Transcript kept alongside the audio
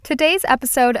Today's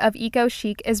episode of Eco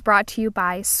Chic is brought to you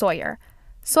by Sawyer.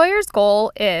 Sawyer's goal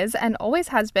is, and always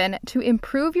has been, to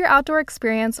improve your outdoor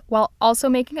experience while also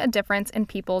making a difference in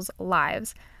people's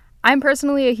lives. I'm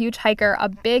personally a huge hiker, a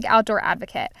big outdoor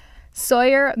advocate.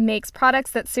 Sawyer makes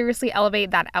products that seriously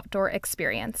elevate that outdoor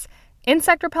experience.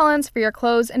 Insect repellents for your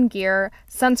clothes and gear,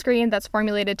 sunscreen that's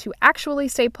formulated to actually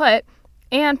stay put,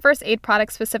 and first aid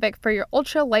products specific for your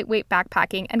ultra lightweight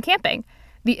backpacking and camping.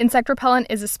 The insect repellent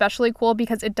is especially cool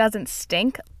because it doesn't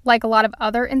stink like a lot of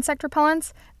other insect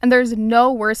repellents, and there's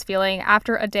no worse feeling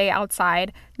after a day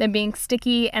outside than being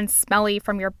sticky and smelly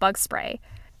from your bug spray.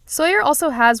 Sawyer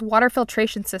also has water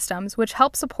filtration systems which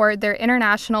help support their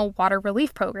international water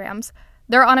relief programs.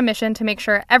 They're on a mission to make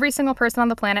sure every single person on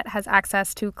the planet has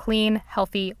access to clean,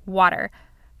 healthy water.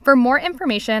 For more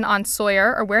information on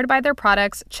Sawyer or where to buy their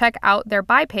products, check out their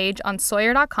buy page on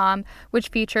Sawyer.com, which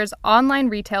features online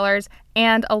retailers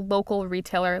and a local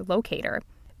retailer locator.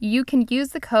 You can use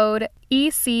the code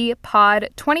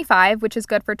ECPOD25, which is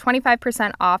good for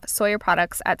 25% off Sawyer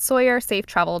products at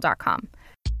SawyerSafeTravel.com.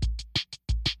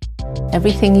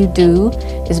 Everything you do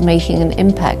is making an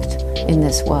impact in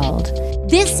this world.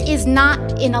 This is not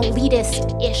an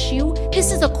elitist issue.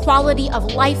 This is a quality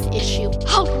of life issue.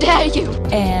 How dare you?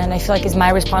 And I feel like it's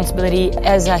my responsibility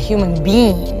as a human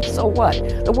being. So what?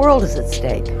 The world is at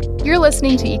stake. You're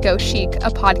listening to Eco Chic, a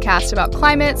podcast about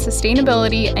climate,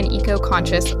 sustainability, and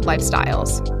eco-conscious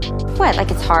lifestyles. What,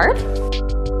 like it's hard?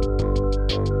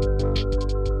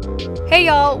 Hey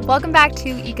y'all, welcome back to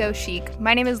Eco Chic.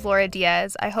 My name is Laura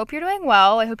Diaz. I hope you're doing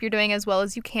well. I hope you're doing as well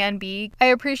as you can be. I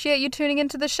appreciate you tuning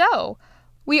into the show.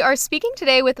 We are speaking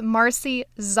today with Marci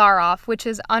Zaroff, which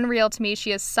is unreal to me.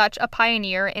 She is such a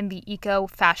pioneer in the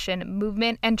eco-fashion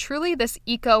movement and truly this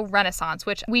eco-renaissance,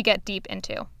 which we get deep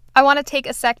into. I want to take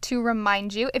a sec to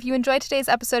remind you, if you enjoyed today's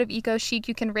episode of Eco Chic,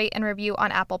 you can rate and review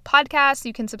on Apple Podcasts.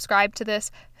 You can subscribe to this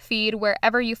feed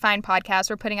wherever you find podcasts.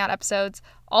 We're putting out episodes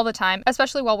all the time,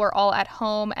 especially while we're all at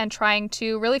home and trying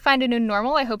to really find a new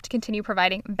normal. I hope to continue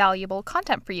providing valuable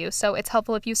content for you. So it's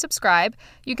helpful if you subscribe.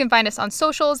 You can find us on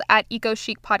socials at Eco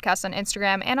Chic Podcast on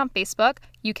Instagram and on Facebook.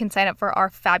 You can sign up for our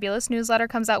fabulous newsletter.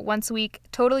 Comes out once a week,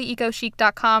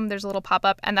 totallyEcoChic.com. There's a little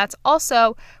pop-up, and that's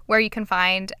also where you can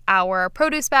find our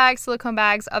produce bags, silicone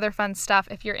bags, other fun stuff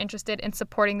if you're interested in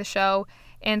supporting the show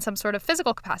in some sort of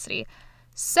physical capacity.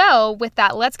 So with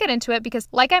that, let's get into it because,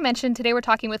 like I mentioned, today we're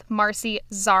talking with Marci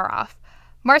Zaroff.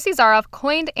 Marci Zaroff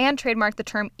coined and trademarked the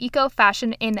term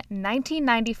eco-fashion in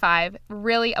 1995,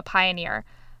 really a pioneer.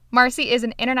 Marci is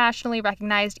an internationally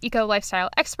recognized eco-lifestyle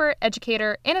expert,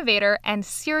 educator, innovator, and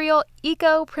serial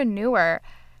ecopreneur.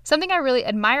 Something I really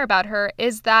admire about her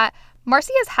is that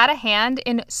Marci has had a hand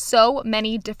in so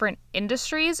many different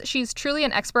industries. She's truly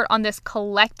an expert on this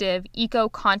collective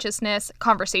eco-consciousness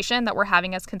conversation that we're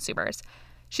having as consumers.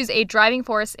 She's a driving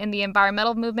force in the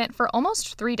environmental movement for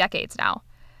almost 3 decades now.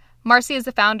 Marci is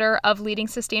the founder of leading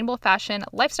sustainable fashion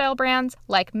lifestyle brands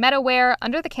like Meadowwear,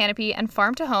 Under the Canopy, and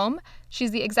Farm to Home.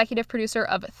 She's the executive producer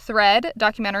of Thread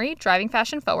documentary, Driving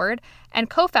Fashion Forward,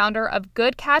 and co-founder of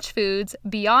Good Catch Foods,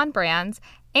 Beyond Brands,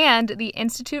 and the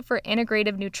Institute for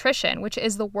Integrative Nutrition, which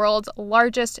is the world's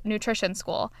largest nutrition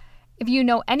school. If you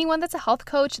know anyone that's a health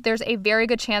coach, there's a very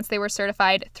good chance they were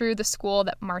certified through the school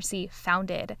that Marci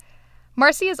founded.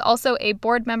 Marci is also a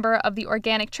board member of the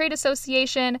Organic Trade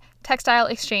Association, Textile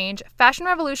Exchange, Fashion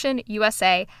Revolution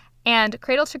USA, and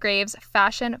Cradle to Grave's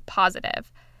Fashion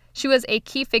Positive. She was a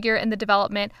key figure in the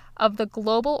development of the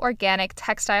Global Organic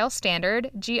Textile Standard,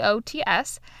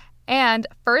 GOTS, and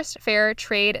First Fair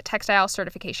Trade Textile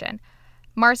Certification.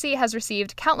 Marci has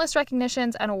received countless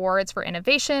recognitions and awards for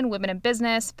innovation, women in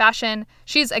business, fashion.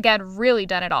 She's, again, really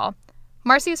done it all.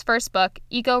 Marci's first book,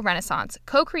 ECORenaissance,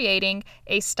 Co-Creating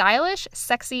a Stylish,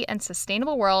 Sexy, and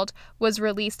Sustainable World, was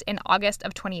released in August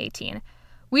of 2018.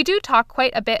 We do talk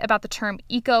quite a bit about the term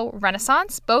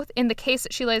eco-renaissance, both in the case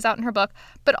that she lays out in her book,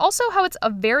 but also how it's a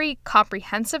very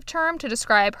comprehensive term to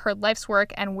describe her life's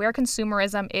work and where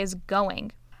consumerism is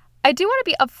going. I do want to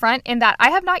be upfront in that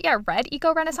I have not yet read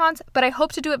ECORenaissance, but I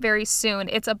hope to do it very soon.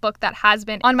 It's a book that has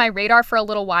been on my radar for a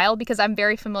little while because I'm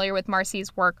very familiar with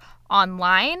Marci's work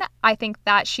online. I think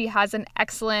that she has an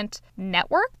excellent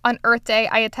network. On Earth Day,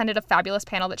 I attended a fabulous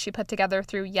panel that she put together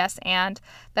through Yes and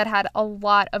that had a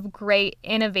lot of great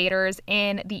innovators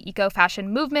in the eco-fashion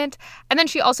movement. And then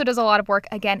she also does a lot of work,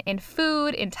 again, in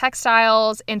food, in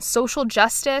textiles, in social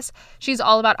justice. She's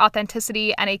all about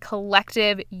authenticity and a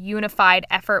collective, unified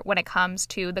effort when it comes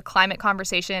to the climate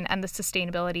conversation and the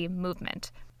sustainability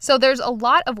movement. So there's a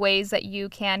lot of ways that you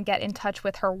can get in touch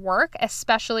with her work,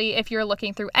 especially if you're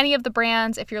looking through any of the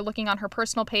brands, if you're looking on her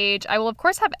personal page. I will, of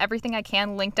course, have everything I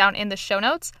can linked down in the show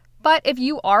notes. But if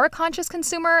you are a conscious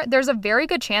consumer, there's a very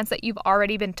good chance that you've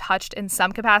already been touched in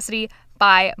some capacity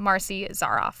by Marci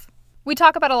Zaroff. We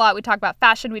talk about a lot. We talk about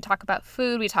fashion, we talk about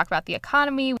food, we talk about the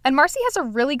economy. And Marci has a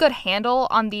really good handle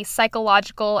on the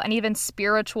psychological and even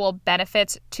spiritual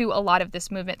benefits to a lot of this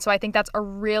movement. So I think that's a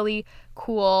really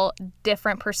cool,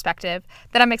 different perspective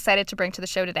that I'm excited to bring to the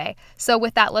show today. So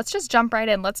with that, let's just jump right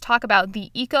in. Let's talk about the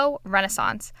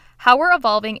ECORenaissance, how we're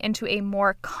evolving into a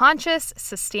more conscious,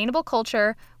 sustainable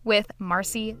culture with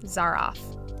Marci Zaroff.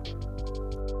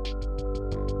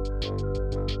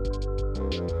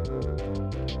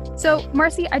 So,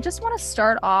 Marci, I just want to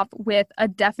start off with a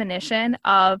definition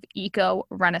of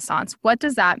eco-renaissance. What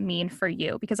does that mean for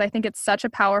you? Because I think it's such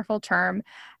a powerful term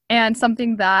and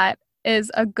something that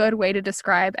is a good way to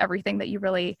describe everything that you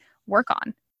really work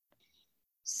on.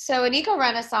 So an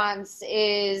eco-renaissance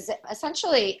is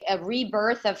essentially a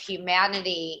rebirth of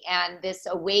humanity and this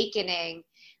awakening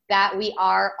that we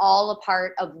are all a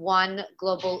part of one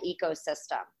global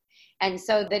ecosystem. And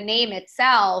so the name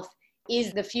itself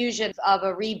is the fusion of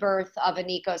a rebirth of an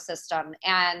ecosystem.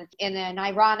 And in an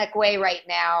ironic way right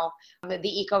now, the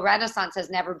eco-renaissance has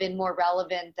never been more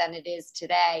relevant than it is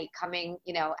today, coming,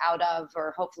 out of,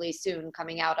 or hopefully soon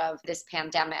coming out of this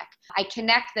pandemic. I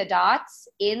connect the dots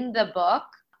in the book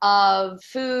of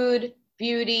food,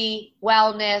 beauty,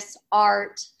 wellness,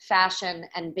 art, fashion,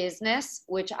 and business,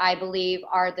 which I believe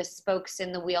are the spokes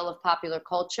in the wheel of popular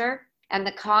culture. And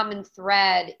the common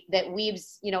thread that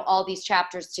weaves, all these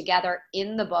chapters together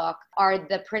in the book are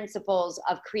the principles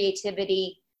of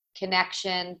creativity,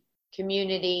 connection,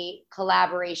 community,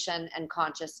 collaboration, and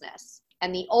consciousness.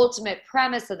 And the ultimate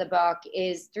premise of the book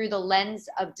is through the lens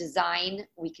of design,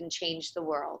 we can change the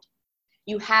world.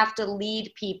 You have to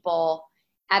lead people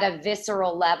at a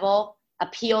visceral level,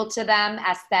 appeal to them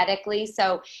aesthetically.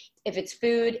 So if it's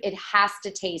food, it has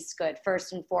to taste good,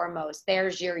 first and foremost.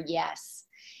 There's your yes.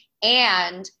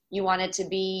 And you want it to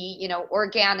be,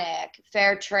 organic,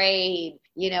 fair trade,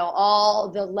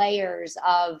 all the layers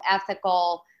of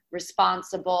ethical,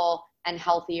 responsible, and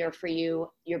healthier for you,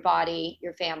 your body,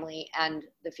 your family, and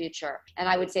the future. And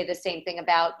I would say the same thing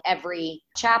about every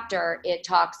chapter. It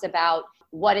talks about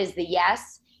what is the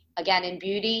yes. Again, in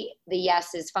beauty, the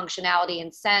yes is functionality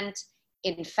and scent.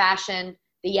 In fashion,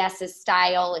 the yes is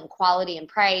style and quality and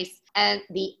price. And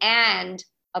the and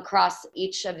across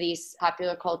each of these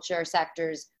popular culture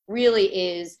sectors really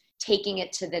is taking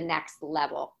it to the next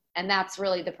level. And that's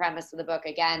really the premise of the book,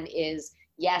 again, is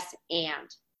yes and.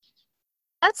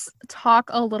 Let's talk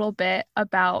a little bit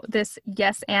about this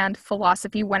yes and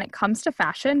philosophy when it comes to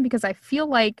fashion, because I feel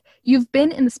like you've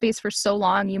been in the space for so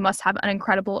long. You must have an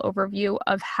incredible overview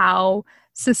of how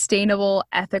sustainable,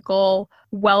 ethical,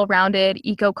 well-rounded,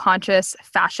 eco-conscious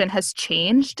fashion has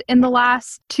changed in the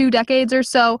last 2 decades or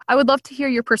so. I would love to hear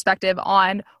your perspective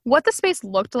on what the space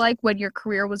looked like when your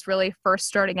career was really first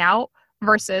starting out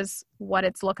versus what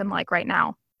it's looking like right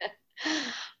now.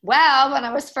 Well, when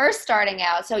I was first starting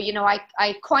out, so,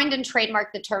 I coined and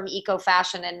trademarked the term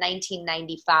eco-fashion in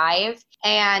 1995.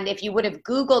 And if you would have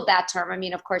Googled that term,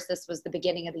 of course, this was the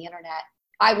beginning of the internet,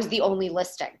 I was the only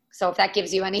listing. So if that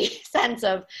gives you any sense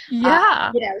of,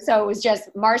 so it was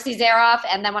just Marci Zaroff.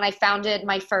 And then when I founded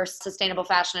my first sustainable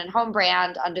fashion and home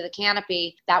brand under the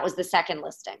canopy, that was the second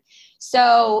listing.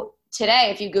 So today,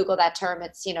 if you Google that term,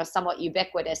 it's, somewhat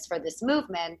ubiquitous for this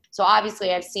movement. So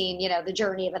obviously I've seen, the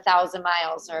journey of 1,000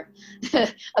 miles or 1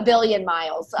 billion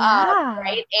miles,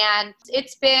 right? And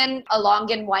it's been a long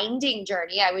and winding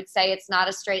journey. I would say it's not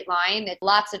a straight line. It's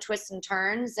lots of twists and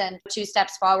turns and 2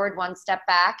 steps forward, 1 step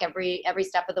back every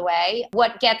step of the way.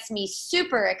 What gets me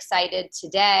super excited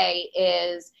today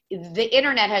is the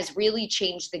internet has really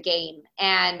changed the game.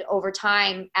 And over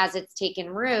time, as it's taken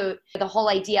root, the whole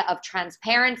idea of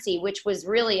transparency, which was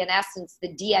really in essence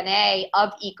the DNA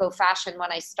of eco-fashion when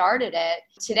I started it,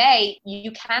 today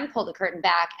you can pull the curtain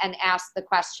back and ask the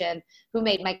question, who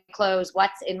made my clothes?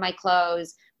 What's in my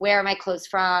clothes? Where are my clothes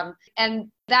from?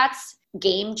 And that's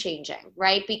game changing,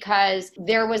 right? Because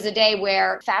there was a day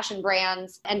where fashion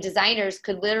brands and designers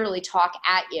could literally talk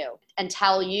at you and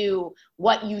tell you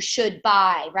what you should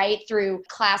buy, right? Through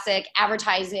classic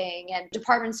advertising and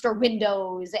department store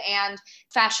windows and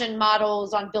fashion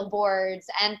models on billboards.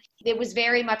 And it was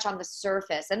very much on the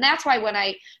surface. And that's why when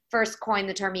I first coined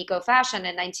the term eco-fashion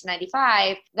in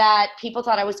 1995, that people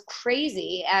thought I was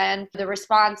crazy. And the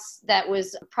response that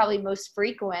was probably most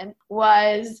frequent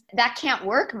was, that can't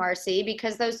work, Marci,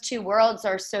 because those 2 worlds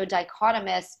are so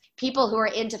dichotomous. people who are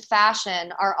into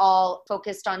fashion are all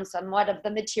focused on somewhat of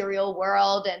the material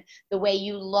world and the way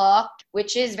you look,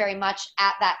 which is very much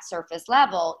at that surface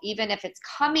level, even if it's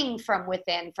coming from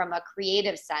within, from a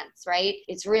creative sense, right?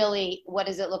 It's really, what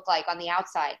does it look like on the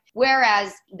outside?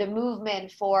 Whereas the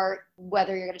movement for,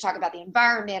 whether you're going to talk about the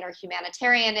environment or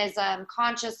humanitarianism,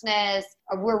 consciousness,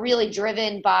 we're really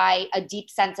driven by a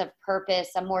deep sense of purpose,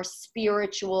 a more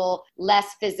spiritual,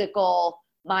 less physical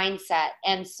mindset.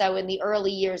 And so in the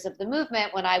early years of the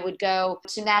movement, when I would go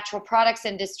to natural products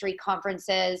industry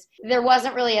conferences, there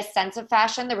wasn't really a sense of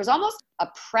fashion. There was almost a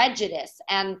prejudice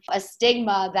and a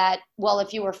stigma that, well,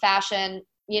 if you were fashion,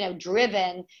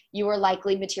 driven, you were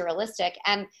likely materialistic.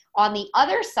 And on the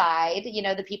other side,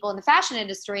 the people in the fashion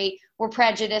industry were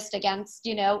prejudiced against,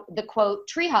 the quote,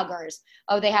 tree huggers.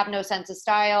 Oh, they have no sense of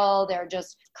style. They're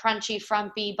just crunchy,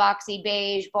 frumpy, boxy,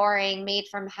 beige, boring, made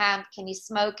from hemp. Can you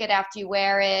smoke it after you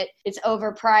wear it? It's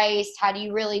overpriced. How do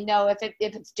you really know if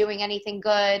it's doing anything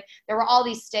good? There were all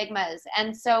these stigmas.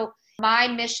 And so my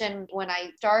mission when I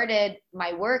started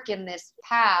my work in this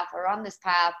path or on this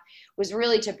path was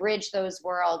really to bridge those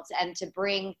worlds and to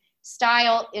bring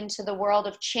style into the world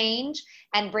of change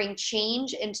and bring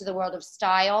change into the world of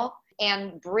style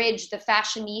and bridge the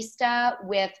fashionista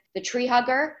with the tree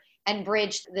hugger and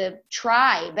bridge the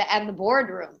tribe and the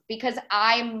boardroom, because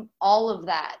I'm all of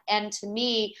that. And to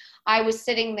me, I was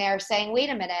sitting there saying,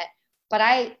 wait a minute, but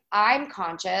I'm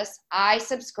conscious. I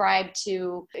subscribe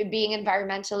to being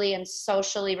environmentally and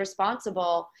socially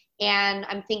responsible. And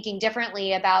I'm thinking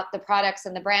differently about the products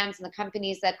and the brands and the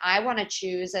companies that I want to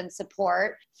choose and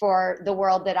support for the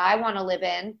world that I want to live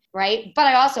in, right? But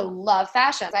I also love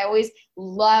fashion. I always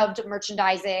loved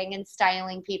merchandising and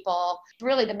styling people,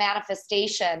 really the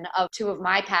manifestation of two of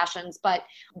my passions. But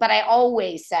I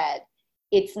always said,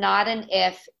 it's not an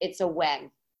if, it's a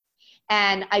when.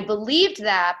 And I believed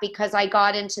that because I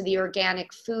got into the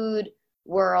organic food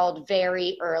world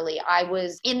very early. I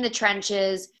was in the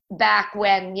trenches back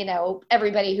when,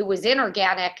 everybody who was in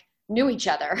organic knew each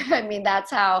other. I mean, that's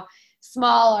how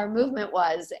small our movement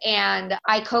was. And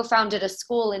I co-founded a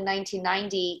school in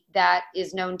 1990 that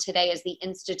is known today as the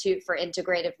Institute for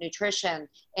Integrative Nutrition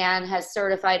and has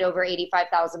certified over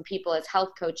 85,000 people as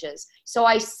health coaches. So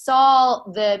I saw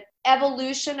the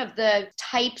evolution of the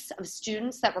types of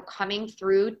students that were coming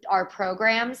through our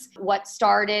programs. What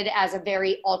started as a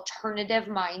very alternative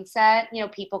mindset,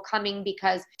 people coming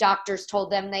because doctors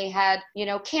told them they had,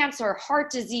 cancer,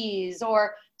 heart disease,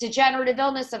 or degenerative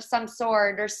illness of some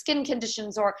sort, or skin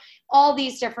conditions, or all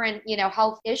these different,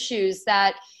 health issues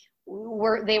that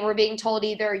they were being told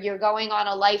either you're going on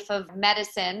a life of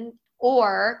medicine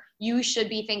or you should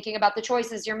be thinking about the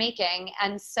choices you're making.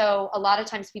 And so a lot of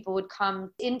times people would come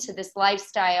into this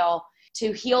lifestyle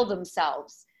to heal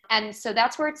themselves. And so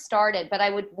that's where it started. But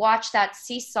I would watch that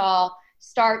seesaw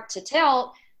start to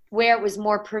tilt where it was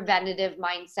more preventative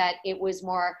mindset. It was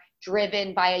more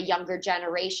driven by a younger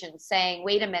generation saying,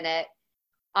 wait a minute,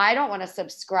 I don't want to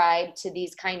subscribe to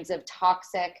these kinds of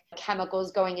toxic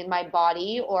chemicals going in my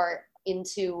body or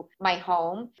into my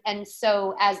home. And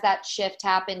so as that shift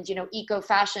happened, eco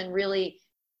fashion really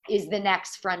is the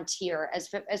next frontier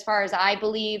as far as I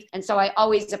believe. And so I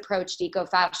always approached eco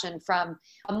fashion from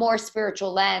a more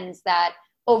spiritual lens that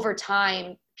over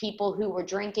time, people who were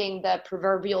drinking the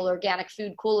proverbial organic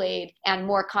food Kool-Aid and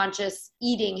more conscious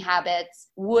eating habits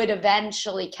would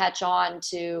eventually catch on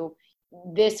to,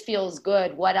 this feels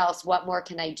good. What else? What more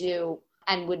can I do?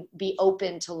 And would be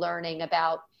open to learning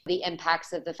about the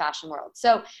impacts of the fashion world.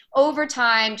 So over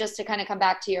time, just to kind of come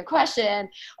back to your question,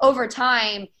 over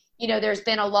time, there's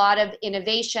been a lot of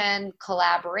innovation,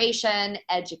 collaboration,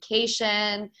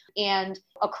 education, and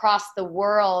across the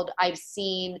world, I've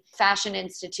seen fashion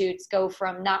institutes go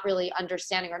from not really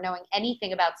understanding or knowing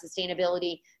anything about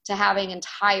sustainability to having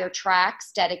entire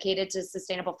tracks dedicated to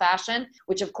sustainable fashion,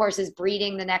 which of course is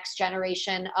breeding the next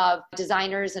generation of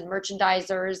designers and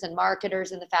merchandisers and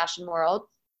marketers in the fashion world.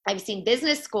 I've seen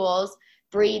business schools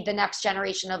breed the next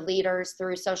generation of leaders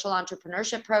through social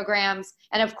entrepreneurship programs.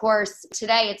 And of course,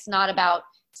 today it's not about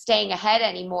staying ahead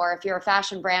anymore. If you're a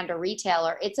fashion brand or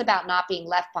retailer, it's about not being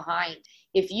left behind.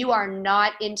 If you are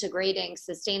not integrating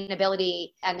sustainability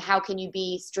and how can you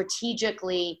be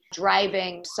strategically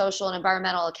driving social and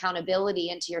environmental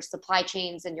accountability into your supply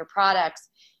chains and your products,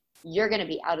 you're going to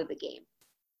be out of the game.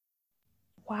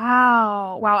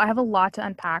 Wow. I have a lot to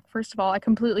unpack. First of all, I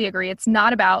completely agree. It's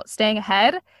not about staying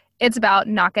ahead. It's about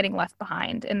not getting left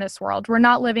behind in this world. We're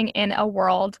not living in a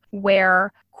world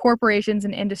where corporations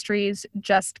and industries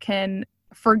just can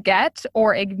forget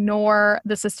or ignore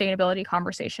the sustainability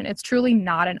conversation. It's truly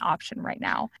not an option right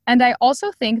now. And I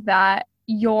also think that,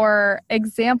 your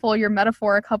example, your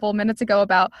metaphor a couple minutes ago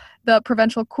about the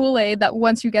provincial Kool-Aid, that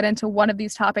once you get into one of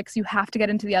these topics, you have to get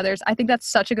into the others. I think that's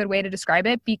such a good way to describe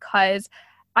it, because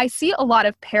I see a lot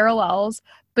of parallels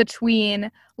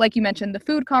between, like you mentioned, the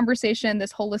food conversation,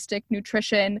 this holistic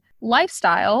nutrition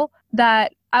lifestyle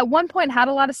that at one point had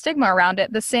a lot of stigma around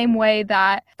it, the same way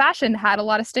that fashion had a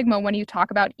lot of stigma. When you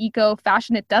talk about eco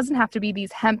fashion, it doesn't have to be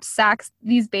these hemp sacks,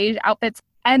 these beige outfits.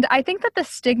 And I think that the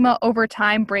stigma over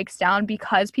time breaks down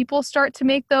because people start to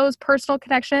make those personal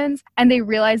connections and they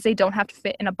realize they don't have to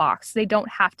fit in a box. They don't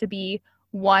have to be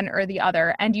one or the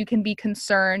other. And you can be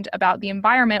concerned about the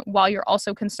environment while you're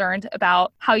also concerned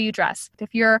about how you dress.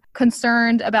 If you're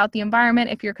concerned about the environment,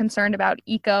 if you're concerned about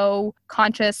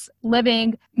eco-conscious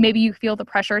living, maybe you feel the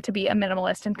pressure to be a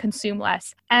minimalist and consume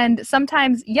less. And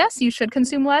sometimes, yes, you should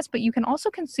consume less, but you can also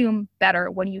consume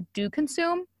better when you do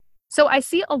consume. So I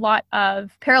see a lot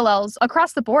of parallels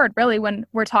across the board, really, when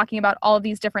we're talking about all of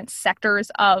these different sectors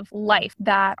of life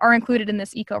that are included in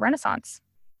this eco-renaissance.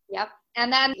 Yep.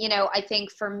 And then, I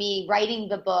think for me, writing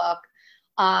the book,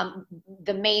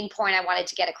 the main point I wanted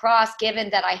to get across, given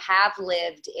that I have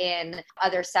lived in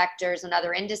other sectors and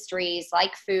other industries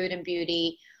like food and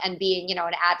beauty, and being,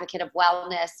 an advocate of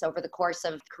wellness over the course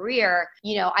of career,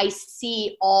 I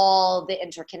see all the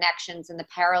interconnections and the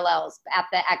parallels at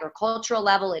the agricultural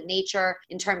level in nature,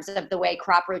 in terms of the way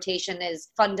crop rotation is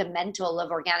fundamental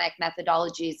of organic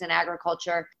methodologies in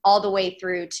agriculture, all the way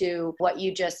through to what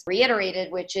you just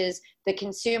reiterated, which is the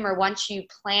consumer. Once you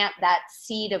plant that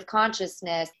seed of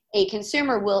consciousness, a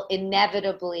consumer will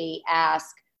inevitably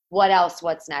ask, what else?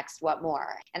 What's next? What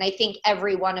more? And I think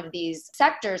every one of these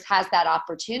sectors has that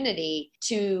opportunity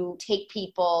to take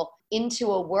people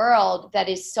into a world that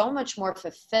is so much more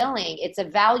fulfilling. It's a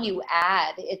value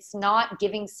add. It's not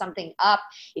giving something up.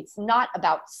 It's not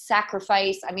about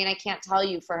sacrifice. I mean, I can't tell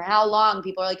you for how long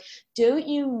people are like, don't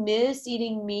you miss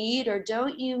eating meat, or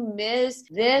don't you miss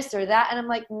this or that? And I'm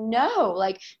like, no.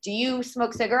 Like, do you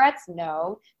smoke cigarettes?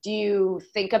 No. Do you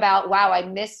think about, wow, I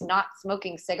miss not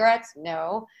smoking cigarettes?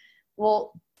 No.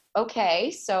 Well, okay,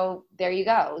 so there you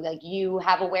go. Like, you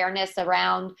have awareness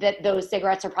around that those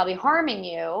cigarettes are probably harming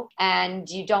you, and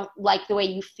you don't like the way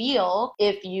you feel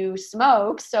if you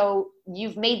smoke. So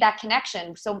you've made that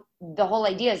connection. So the whole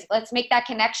idea is, let's make that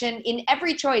connection in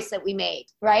every choice that we made,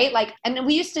 right? Like, and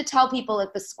we used to tell people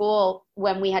at the school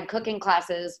when we had cooking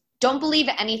classes, don't believe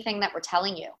anything that we're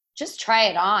telling you. Just try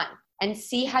it on and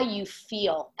see how you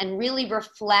feel, and really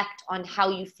reflect on how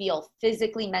you feel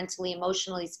physically, mentally,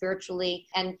 emotionally, spiritually,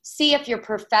 and see if your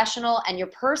professional and your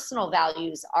personal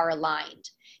values are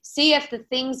aligned. See if the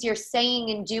things you're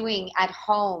saying and doing at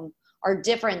home are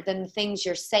different than the things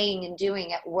you're saying and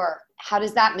doing at work. How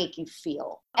does that make you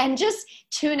feel? And just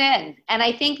tune in. And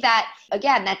I think that,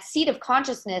 again, that seed of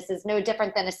consciousness is no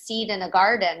different than a seed in a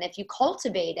garden. If you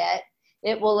cultivate it,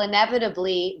 it will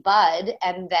inevitably bud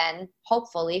and then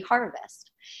hopefully harvest.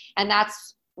 And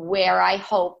that's where I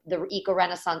hope the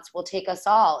eco-renaissance will take us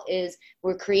all, is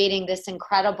we're creating this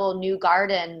incredible new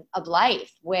garden of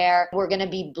life where we're going to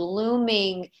be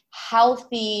blooming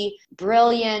healthy,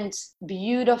 brilliant,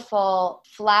 beautiful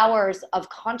flowers of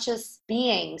conscious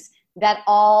beings that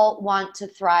all want to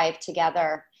thrive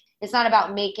together. It's not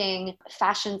about making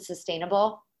fashion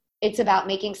sustainable. It's about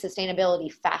making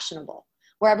sustainability fashionable,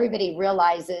 where everybody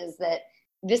realizes that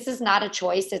this is not a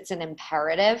choice, it's an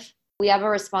imperative. We have a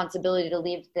responsibility to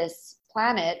leave this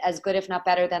planet as good, if not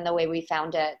better, than the way we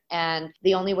found it. And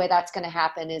the only way that's going to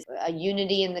happen is a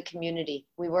unity in the community.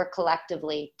 We work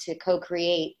collectively to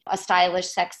co-create a stylish,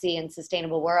 sexy, and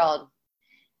sustainable world.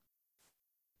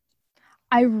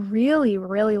 I really,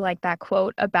 really like that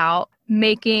quote about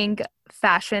making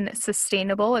fashion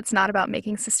sustainable. It's not about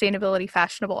making sustainability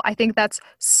fashionable. I think that's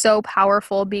so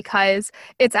powerful because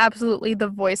it's absolutely the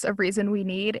voice of reason we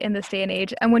need in this day and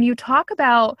age. And when you talk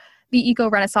about the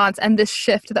eco-renaissance and this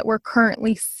shift that we're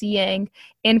currently seeing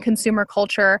in consumer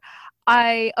culture,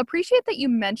 I appreciate that you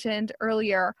mentioned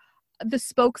earlier the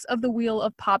spokes of the wheel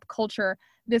of pop culture,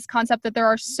 this concept that there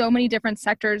are so many different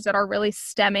sectors that are really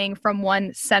stemming from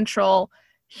one central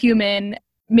human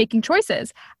making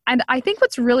choices. And I think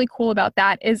what's really cool about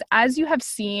that is, as you have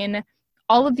seen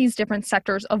all of these different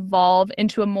sectors evolve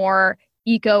into a more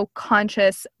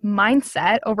eco-conscious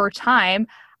mindset over time,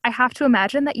 I have to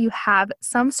imagine that you have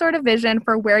some sort of vision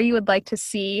for where you would like to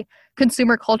see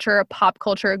consumer culture, pop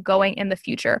culture going in the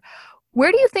future.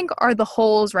 Where do you think are the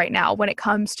holes right now when it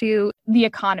comes to the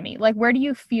economy? Like, where do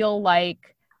you feel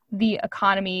like the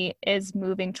economy is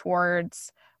moving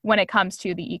towards when it comes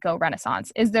to the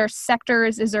eco-renaissance? Is there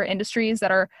sectors, is there industries that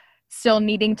are still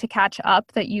needing to catch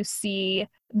up that you see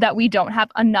that we don't have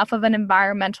enough of an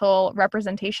environmental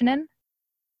representation in?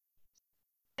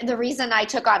 the reason I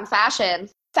took on fashion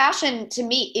to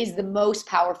me is the most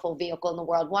powerful vehicle in the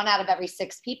world. 1 out of every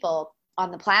 6 people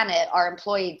on the planet are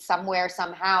employed somewhere,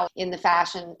 somehow in the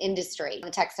fashion industry, the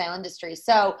textile industry.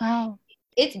 So Wow.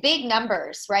 It's big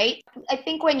numbers, right? I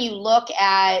think when you look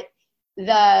at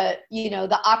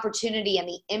the opportunity and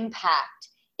the impact,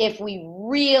 if we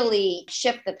really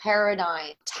shift the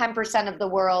paradigm, 10% of the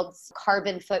world's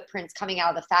carbon footprints coming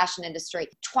out of the fashion industry,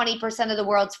 20% of the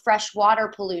world's freshwater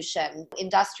pollution,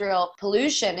 industrial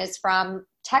pollution is from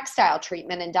textile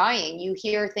treatment and dyeing. You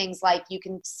hear things like you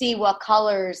can see what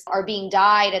colors are being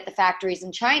dyed at the factories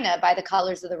in China by the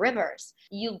colors of the rivers.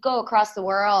 You go across the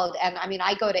world, and I mean,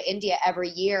 I go to India every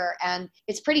year, and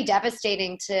it's pretty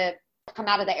devastating to come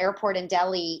out of the airport in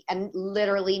Delhi and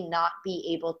literally not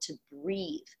be able to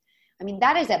breathe. I mean,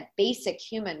 that is a basic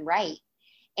human right.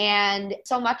 And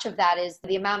so much of that is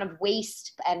the amount of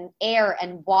waste and air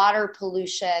and water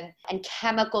pollution and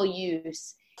chemical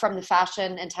use from the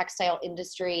fashion and textile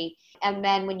industry. And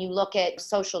then when you look at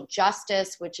social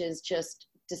justice, which is just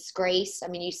disgrace. I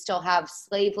mean, you still have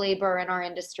slave labor in our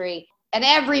industry, and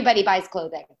everybody buys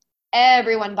clothing.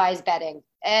 Everyone buys bedding.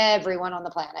 Everyone on the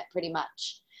planet, pretty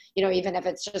much. Even if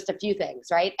it's just a few things,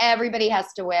 right? Everybody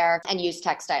has to wear and use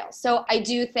textiles. So I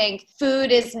do think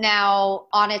food is now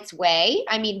on its way.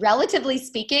 I mean, relatively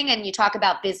speaking, and you talk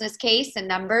about business case and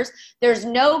numbers, there's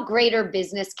no greater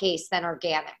business case than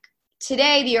organic.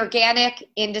 Today, the organic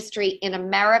industry in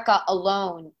America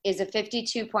alone is a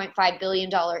 $52.5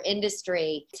 billion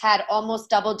industry. It's had almost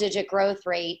double-digit growth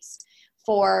rates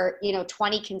for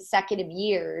 20 consecutive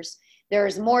years.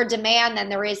 There's more demand than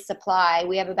there is supply.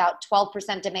 We have about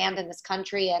 12% demand in this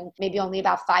country and maybe only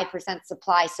about 5%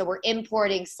 supply. So we're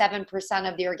importing 7%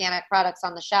 of the organic products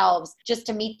on the shelves just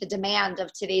to meet the demand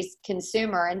of today's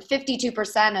consumer. And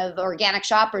 52% of organic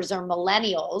shoppers are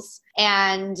millennials.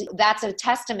 And that's a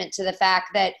testament to the fact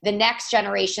that the next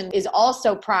generation is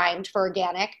also primed for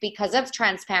organic because of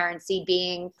transparency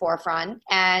being forefront.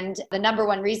 And the number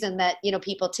one reason that,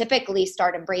 people typically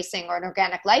start embracing an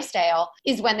organic lifestyle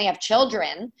is when they have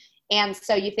children. And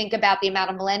so you think about the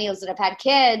amount of millennials that have had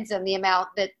kids and the amount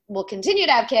that will continue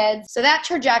to have kids. So that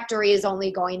trajectory is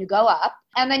only going to go up.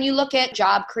 And then you look at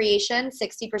job creation,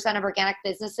 60% of organic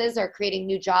businesses are creating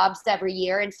new jobs every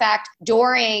year. In fact,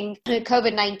 during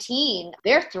COVID-19,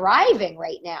 they're thriving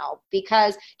right now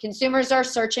because consumers are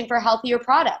searching for healthier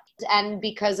products and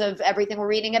because of everything we're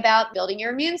reading about building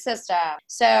your immune system.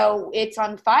 So it's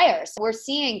on fire. So we're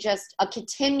seeing just a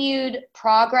continued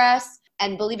progress.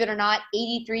 And believe it or not,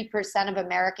 83% of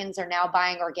Americans are now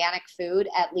buying organic food,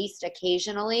 at least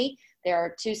occasionally. There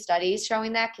are 2 studies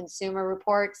showing that, Consumer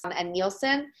Reports and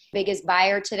Nielsen. Biggest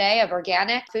buyer today of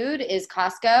organic food is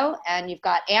Costco, and you've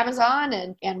got Amazon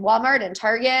and Walmart and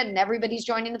Target, and everybody's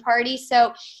joining the party.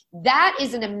 So that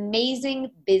is an amazing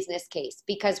business case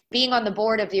because being on the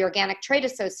board of the Organic Trade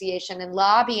Association and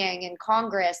lobbying in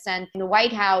Congress and in the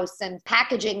White House and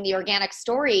packaging the organic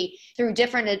story through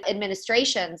different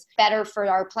administrations, better for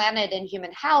our planet and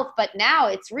human health. But now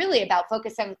it's really about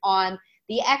focusing on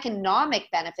the economic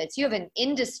benefits. You have an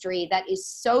industry that is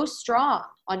so strong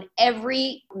on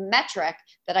every metric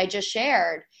that I just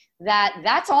shared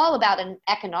that's all about an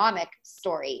economic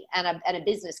story and a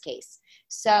business case.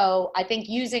 So I think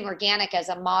using organic as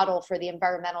a model for the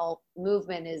environmental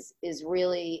movement is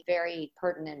really very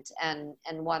pertinent and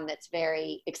one that's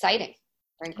very exciting,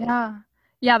 frankly.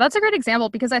 Yeah, that's a great example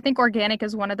because I think organic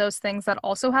is one of those things that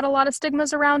also had a lot of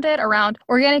stigmas around it, around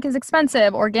organic is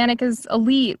expensive, organic is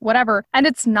elite, whatever. And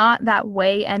it's not that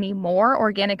way anymore.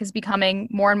 Organic is becoming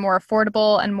more and more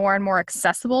affordable and more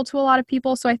accessible to a lot of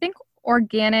people. So I think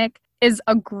organic is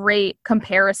a great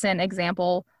comparison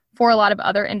example for a lot of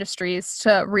other industries to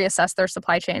reassess their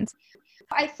supply chains.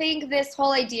 I think this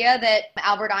whole idea that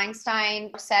Albert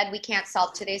Einstein said we can't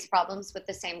solve today's problems with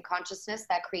the same consciousness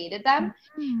that created them,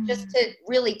 just to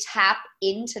really tap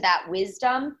into that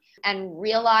wisdom and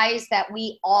realize that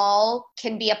we all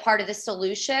can be a part of the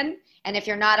solution. And if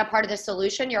you're not a part of the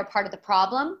solution, you're a part of the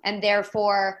problem. And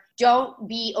therefore, don't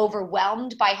be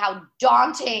overwhelmed by how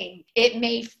daunting it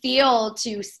may feel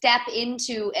to step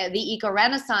into the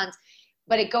eco-renaissance.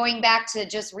 But going back to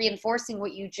just reinforcing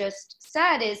what you just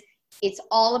said is, it's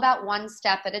all about one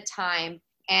step at a time,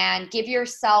 and give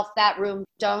yourself that room.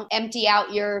 Don't empty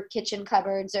out your kitchen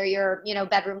cupboards or your,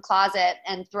 bedroom closet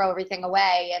and throw everything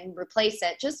away and replace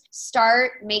it. Just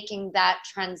start making that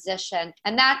transition.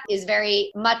 And that is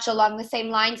very much along the same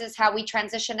lines as how we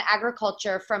transition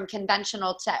agriculture from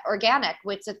conventional to organic.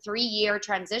 It's a 3-year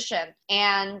transition,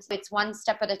 and it's one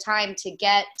step at a time to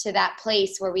get to that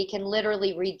place where we can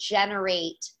literally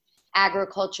regenerate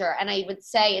agriculture. And I would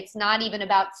say it's not even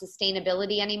about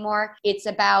sustainability anymore. It's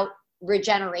about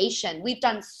regeneration. We've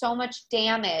done so much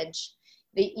damage.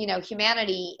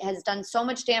 Humanity has done so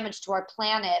much damage to our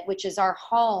planet, which is our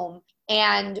home.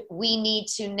 And we need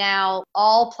to now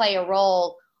all play a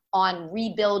role on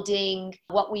rebuilding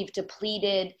what we've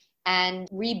depleted and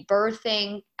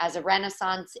rebirthing as a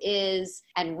renaissance is,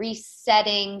 and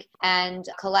resetting. And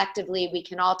collectively, we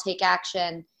can all take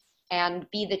action and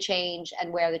be the change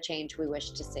and wear the change we wish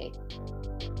to see.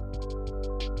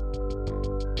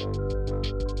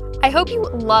 I hope you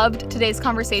loved today's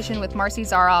conversation with Marci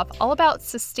Zaroff, all about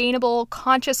sustainable,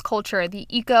 conscious culture, the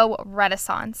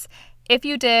ECORenaissance. If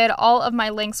you did, all of my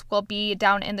links will be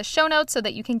down in the show notes so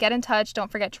that you can get in touch.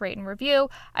 Don't forget to rate and review.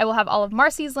 I will have all of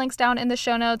Marci's links down in the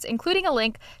show notes, including a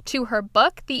link to her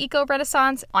book, The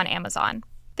ECORenaissance, on Amazon.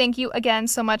 Thank you again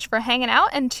so much for hanging out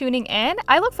and tuning in.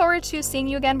 I look forward to seeing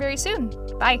you again very soon.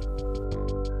 Bye.